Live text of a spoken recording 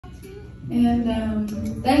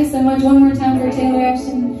And thanks so much one more time for Taylor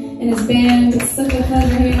Ashton and his band. It's such a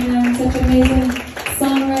pleasure hearing them. Such amazing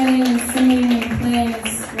songwriting and singing and playing.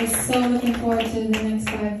 We're so looking forward to the next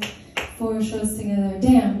 4 shows together.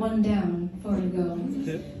 Damn, 1 down, 4 to go.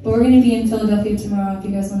 But we're going to be in Philadelphia tomorrow if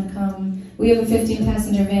you guys want to come. We have a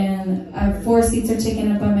 15-passenger van. 4 seats are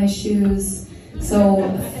taken up by my shoes. So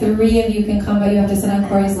 3 of you can come, but you have to sit on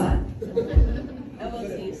Corey's lap. I will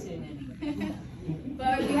see you soon anyway.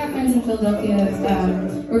 But we have friends in Philadelphia.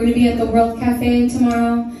 We're going to be at the World Cafe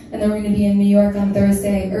tomorrow, and then we're going to be in New York on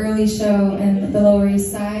Thursday. Early show in the Lower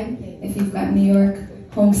East Side. If you've got New York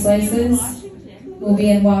home slices. We'll be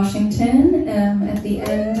in Washington at the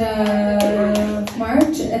end of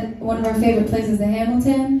March at one of our favorite places, the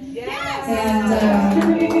Hamilton. And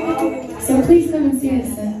so please come and see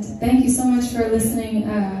us. And thank you so much for listening.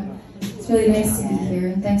 It's really nice to be here.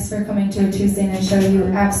 And thanks for coming to a Tuesday night show, you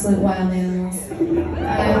absolute wild animals.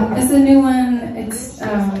 This is a new one. It's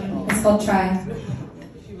called Try.